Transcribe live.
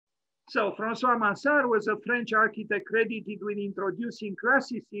So Francois Mansart was a French architect credited with introducing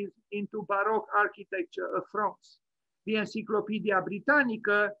classicism into Baroque architecture of France. The Encyclopedia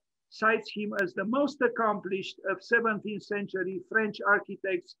Britannica cites him as the most accomplished of 17th century French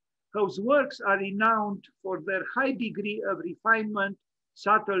architects whose works are renowned for their high degree of refinement,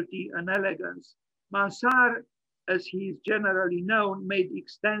 subtlety, and elegance. Mansart, as he is generally known, made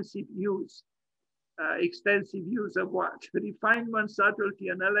extensive use of what? Refinement, subtlety,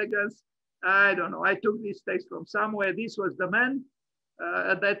 and elegance. I don't know. I took this text from somewhere. This was the man.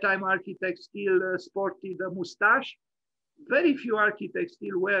 At that time, architects still sported a mustache. Very few architects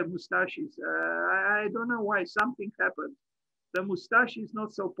still wear mustaches. I don't know why. Something happened. The mustache is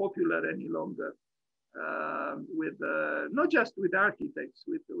not so popular any longer. Not just with architects,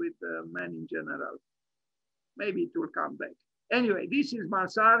 with men in general. Maybe it will come back. Anyway, this is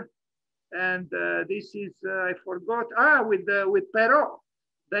Mansart. And this is, I forgot, with Perrault.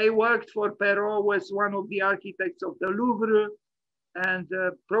 They worked for Perrault, was one of the architects of the Louvre, and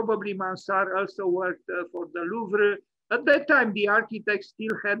probably Mansart also worked for the Louvre. At that time, the architects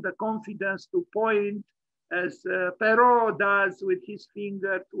still had the confidence to point, as Perrault does with his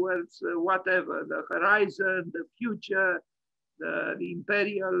finger, towards whatever, the horizon, the future, the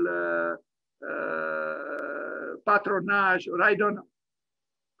imperial patronage, or I don't know.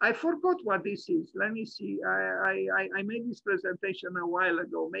 I forgot what this is. Let me see. I made this presentation a while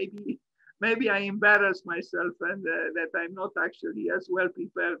ago. Maybe I embarrassed myself and that I'm not actually as well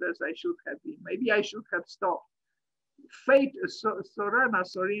prepared as I should have been. Maybe I should have stopped. Fate, Sorana,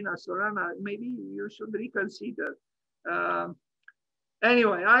 maybe you should reconsider.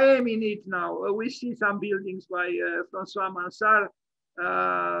 Anyway, I am in it now. We see some buildings by Francois Mansart.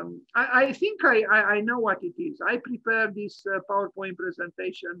 I think I know what it is. I prepared this PowerPoint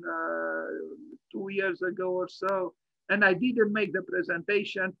presentation 2 years ago or so, and I didn't make the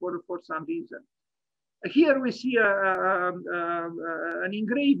presentation for some reason. Here we see an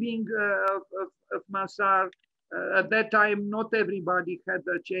engraving of Mansart. At that time, not everybody had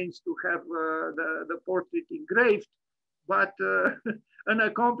the chance to have the portrait engraved, but an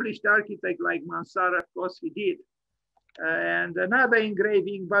accomplished architect like Mansart, of course, he did. And another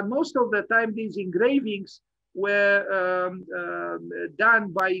engraving, but most of the time these engravings were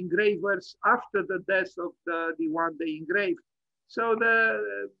done by engravers after the death of the one they engraved. So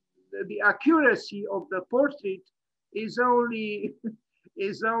the accuracy of the portrait is only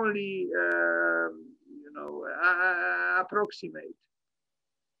approximate.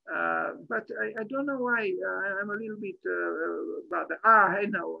 But I don't know why I'm a little bit bothered. I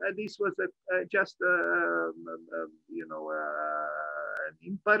know this was just an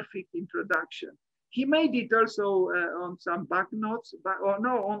imperfect introduction. He made it also on some banknotes,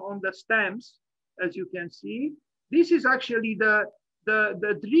 on the stamps, as you can see. This is actually the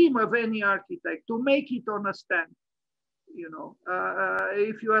dream of any architect, to make it on a stamp.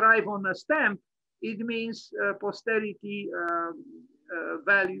 If you arrive on a stamp, it means posterity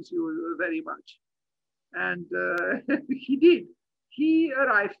values you very much. And he did. He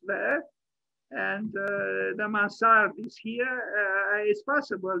arrived there, and the Mansart is here. It's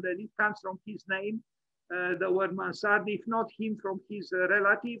possible that it comes from his name, the word Mansart, if not him, from his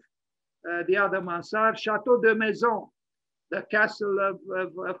relative, the other Mansart, Chateau de Maison, the castle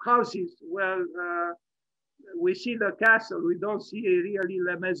of houses. Well, we see the castle, we don't see really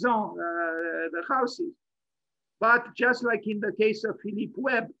la maison, the houses. But just like in the case of Philippe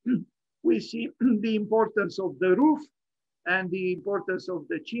Webb, we see the importance of the roof and the importance of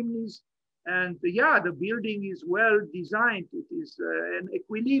the chimneys. And yeah, the building is well designed. It is an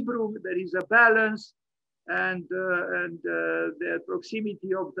equilibrium, there is a balance, and the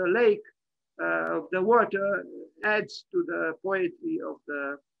proximity of the lake, of the water, adds to the poetry of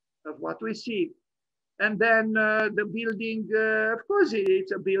what we see. And then the building, of course,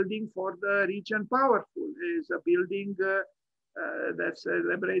 it's a building for the rich and powerful. It's a building that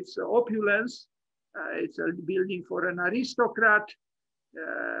celebrates opulence. It's a building for an aristocrat.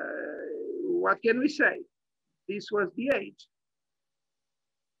 What can we say? This was the age.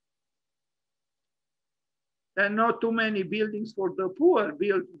 And not too many buildings for the poor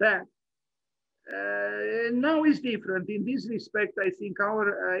built then. Now it's different. In this respect, I think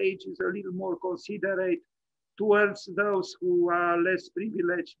our age is a little more considerate towards those who are less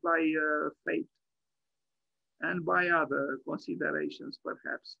privileged by fate and by other considerations,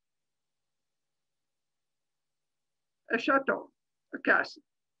 perhaps. A chateau, a castle.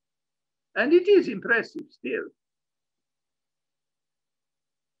 And it is impressive still.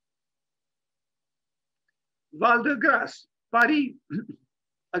 Val-de-Grâce, Paris,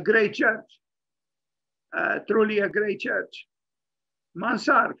 a great church. Truly a great church.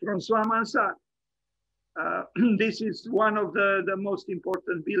 Mansart, Francois Mansart. This is one of the most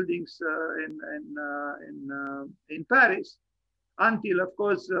important buildings in Paris. Until, of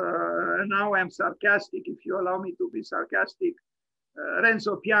course, now I'm sarcastic, if you allow me to be sarcastic.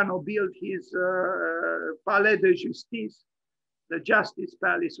 Renzo Piano built his Palais de Justice, the Justice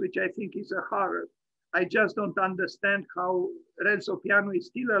Palace, which I think is a horror. I just don't understand how Renzo Piano is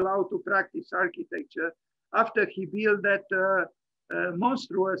still allowed to practice architecture after he built that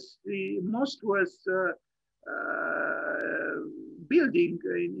monstrous building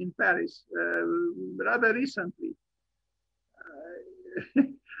in Paris rather recently.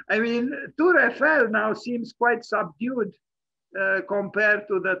 I mean, Tour Eiffel now seems quite subdued compared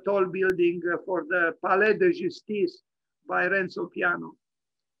to the tall building for the Palais de Justice by Renzo Piano.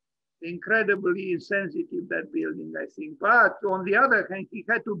 Incredibly insensitive, that building, I think. But on the other hand, he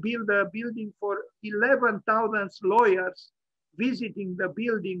had to build a building for 11,000 lawyers visiting the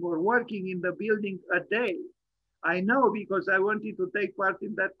building or working in the building a day. I know because I wanted to take part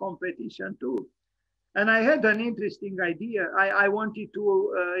in that competition too. And I had an interesting idea. I wanted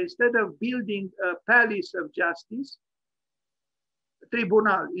to, instead of building a palace of justice,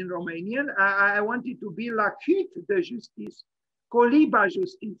 tribunal in Romanian, I wanted to build la hutte de justice, coliba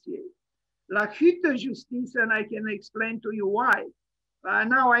justitiei. La hutte de justice, and I can explain to you why.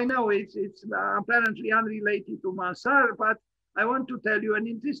 Now I know it's apparently unrelated to Mansart, but I want to tell you an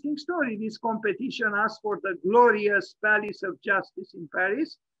interesting story. This competition asked for the glorious Palace of Justice in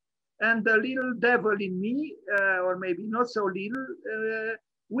Paris, and the little devil in me, or maybe not so little,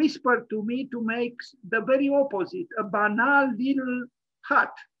 whispered to me to make the very opposite, a banal little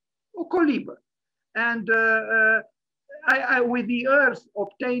hut, or coliba. And I, with the earth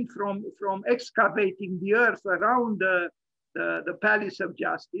obtained from excavating the earth around the Palace of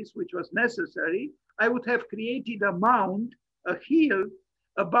Justice, which was necessary, I would have created a mound, a hill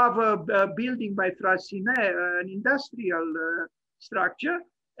above a building by Fraissinet, an industrial structure,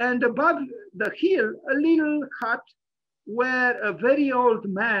 and above the hill, a little hut where a very old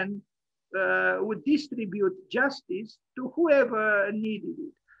man would distribute justice to whoever needed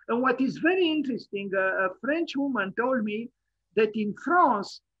it. And what is very interesting, a French woman told me that in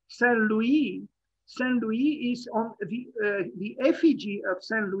France, Saint-Louis is on the effigy of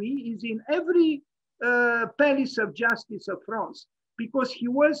Saint-Louis is in every Palace of Justice of France, because he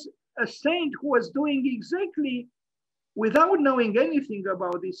was a saint who was doing exactly, without knowing anything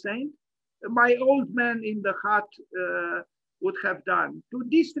about this saint, my old man in the hut would have done, to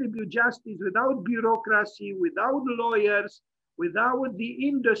distribute justice without bureaucracy, without lawyers, without the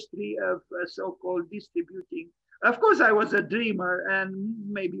industry of so-called distributing. Of course, I was a dreamer, and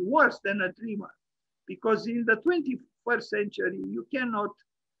maybe worse than a dreamer, because in the 21st century, you cannot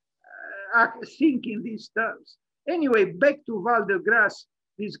think in these terms. Anyway, back to Val de Grace,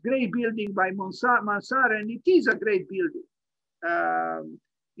 this great building by Mansart, and it is a great building.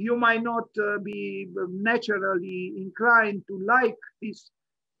 You might not be naturally inclined to like this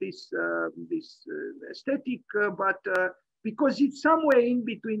aesthetic, but because it's somewhere in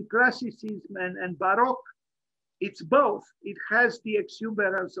between classicism and Baroque, it's both. It has the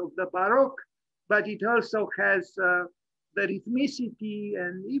exuberance of the Baroque, but it also has the rhythmicity,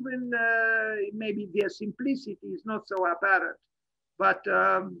 and even maybe the simplicity is not so apparent. But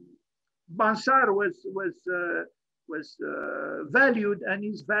Mansart was valued and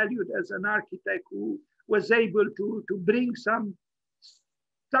is valued as an architect who was able to bring some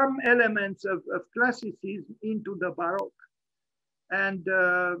elements of classicism into the Baroque. And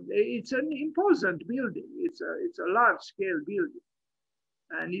it's an imposing building. It's a large-scale building.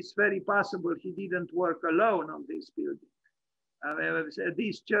 And it's very possible he didn't work alone on this building.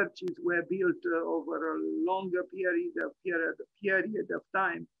 These churches were built over a longer period of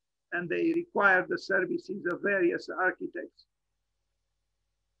time, and they required the services of various architects.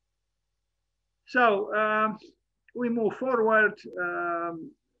 So we move forward.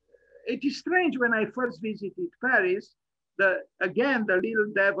 It is strange, when I first visited Paris, again, the little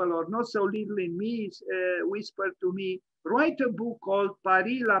devil, or not so little in me, whispered to me, write a book called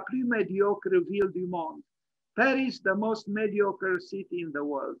Paris, la plus médiocre ville du monde. Paris, the most mediocre city in the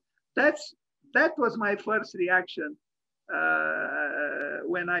world. That was my first reaction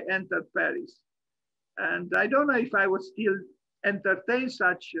when I entered Paris. And I don't know if I would still entertain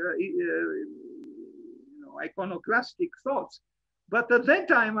such iconoclastic thoughts. But at that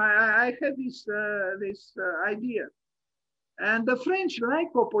time, I had this idea. And the French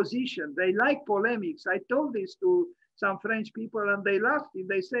like opposition. They like polemics. I told this to some French people, and they laughed.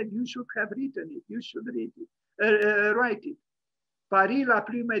 They said, you should have written it. You should read it, write it. Paris, la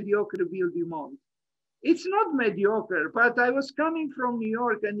plus médiocre ville du monde. It's not mediocre, but I was coming from New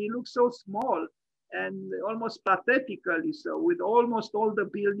York and it looked so small and almost pathetically so, with almost all the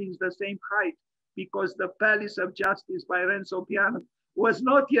buildings the same height, because the Palace of Justice by Renzo Piano was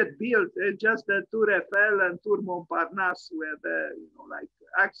not yet built. Just the Tour Eiffel and Tour Montparnasse were the, like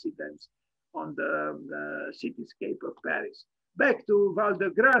accidents on the cityscape of Paris. Back to Val de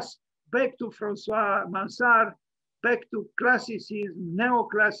Grace, back to Francois Mansart, back to classicism,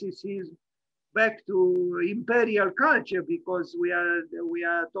 neoclassicism, back to imperial culture, because we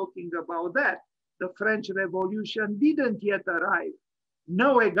are talking about that. The French Revolution didn't yet arrive.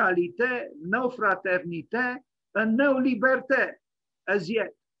 No égalité, no fraternité, and no liberté as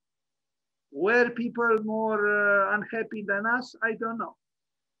yet. Were people more unhappy than us? I don't know.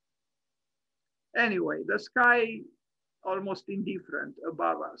 Anyway, the sky almost indifferent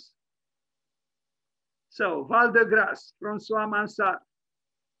above us. So, Val de Grace, Francois Mansart.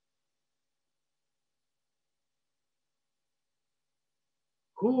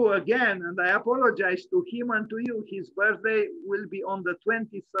 Who again, and I apologize to him and to you, his birthday will be on the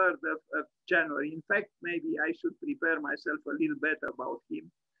 23rd of January. In fact, maybe I should prepare myself a little better about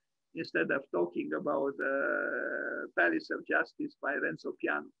him instead of talking about Palace of Justice by Renzo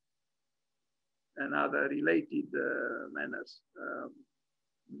Piano and other related matters.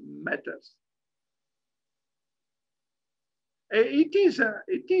 It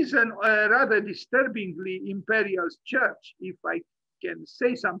is a rather disturbingly imperial church, if I can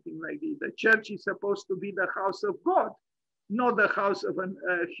say something like this. The church is supposed to be the house of God, not the house of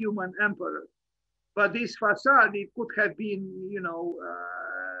a human emperor. But this facade, it could have been,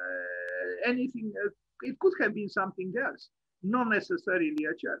 anything. It could have been something else, not necessarily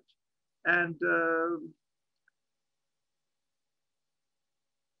a church. And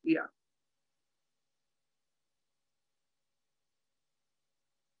yeah,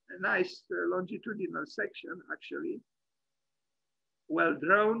 a nice longitudinal section, actually. Well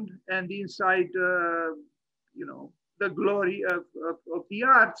drawn, and inside, the glory of the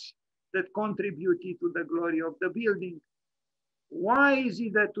arts that contributed to the glory of the building. Why is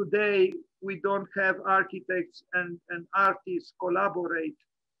it that today we don't have architects and artists collaborate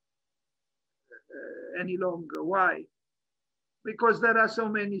any longer? Why? Because there are so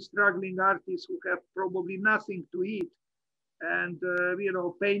many struggling artists who have probably nothing to eat, and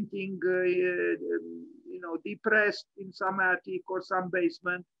painting, depressed in some attic or some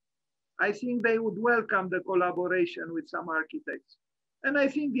basement. I think they would welcome the collaboration with some architects. And I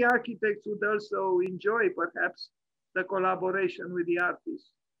think the architects would also enjoy, perhaps, the collaboration with the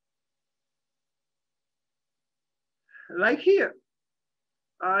artists. Like here,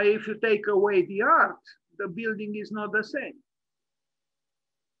 if you take away the art, the building is not the same.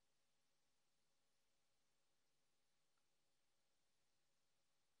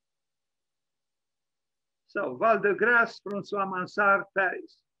 So, Val de Grace, François Mansart,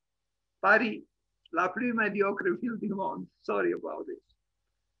 Paris. Paris, la plus médiocre ville du monde. Sorry about this.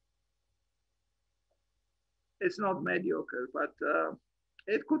 It's not mediocre, but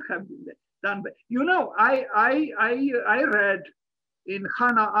it could have been done better. I read in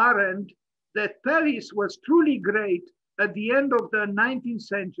Hannah Arendt that Paris was truly great at the end of the 19th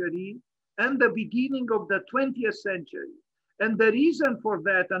century and the beginning of the 20th century. And the reason for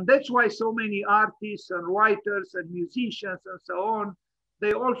that, and that's why so many artists and writers and musicians and so on,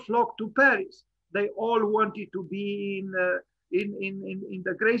 they all flocked to Paris. They all wanted to be in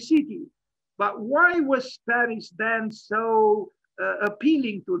the great city. But why was Paris then so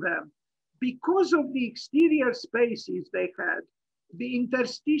appealing to them? Because of the exterior spaces they had, the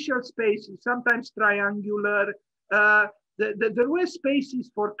interstitial spaces, sometimes triangular. There were spaces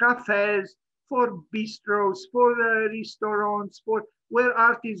for cafes, for bistros, for restaurants, for where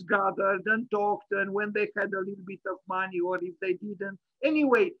artists gathered and talked, and when they had a little bit of money or if they didn't.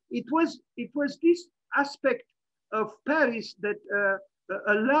 Anyway, it was this aspect of Paris that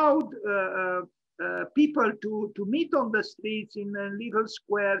allowed people to meet on the streets in little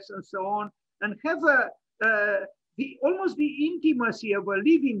squares and so on, and have almost the intimacy of a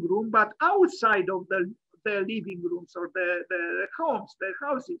living room, but outside of the living rooms or the homes, the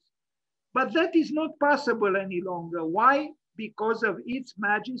houses. But that is not possible any longer. Why? Because of its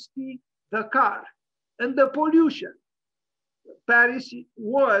majesty, the car, and the pollution. Paris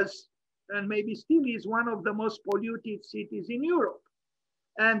was, and maybe still is, one of the most polluted cities in Europe.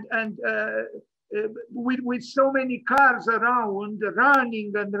 And with so many cars around,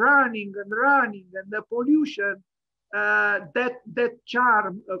 running, and the pollution, that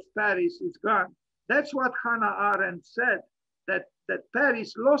charm of Paris is gone. That's what Hannah Arendt said, that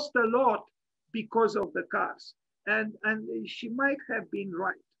Paris lost a lot because of the cars. And she might have been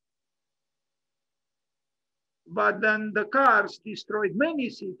right. But then the cars destroyed many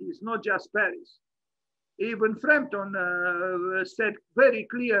cities, not just Paris. Even Frampton said very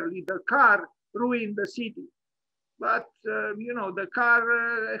clearly the car ruined the city. But, you know, the car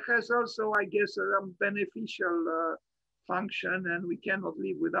has also, I guess, a beneficial function, and we cannot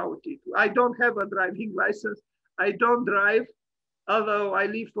live without it. I don't have a driving license. I don't drive, although I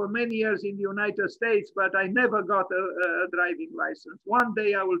lived for many years in the United States, but I never got a driving license. One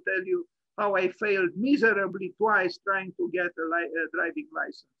day I will tell you how I failed miserably twice trying to get a driving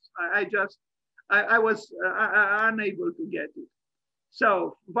license. I was unable to get it.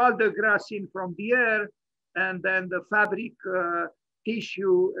 So Val de Grace in from the air, and then the fabric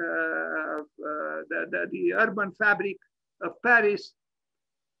tissue, the urban fabric of Paris.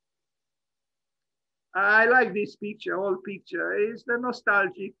 I like this picture, old picture. It's the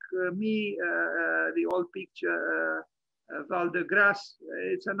nostalgic the old picture, Val de Grace.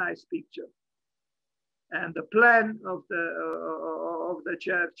 It's a nice picture. And the plan of the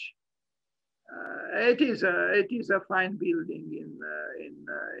church. It is a fine building in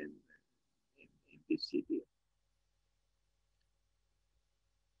this city.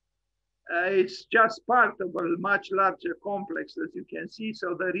 It's just part of a much larger complex, as you can see.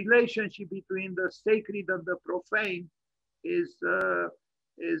 So the relationship between the sacred and the profane is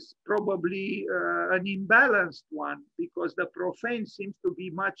probably an imbalanced one, because the profane seems to be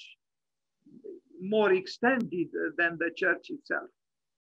much more extended than the church itself.